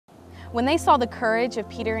When they saw the courage of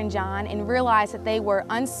Peter and John and realized that they were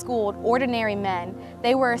unschooled, ordinary men,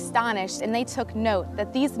 they were astonished and they took note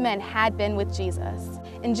that these men had been with Jesus.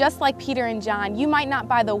 And just like Peter and John, you might not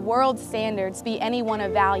by the world's standards be anyone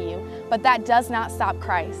of value, but that does not stop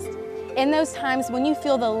Christ. In those times when you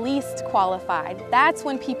feel the least qualified, that's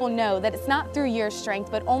when people know that it's not through your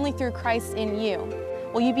strength, but only through Christ in you.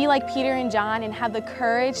 Will you be like Peter and John and have the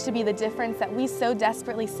courage to be the difference that we so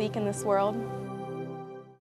desperately seek in this world?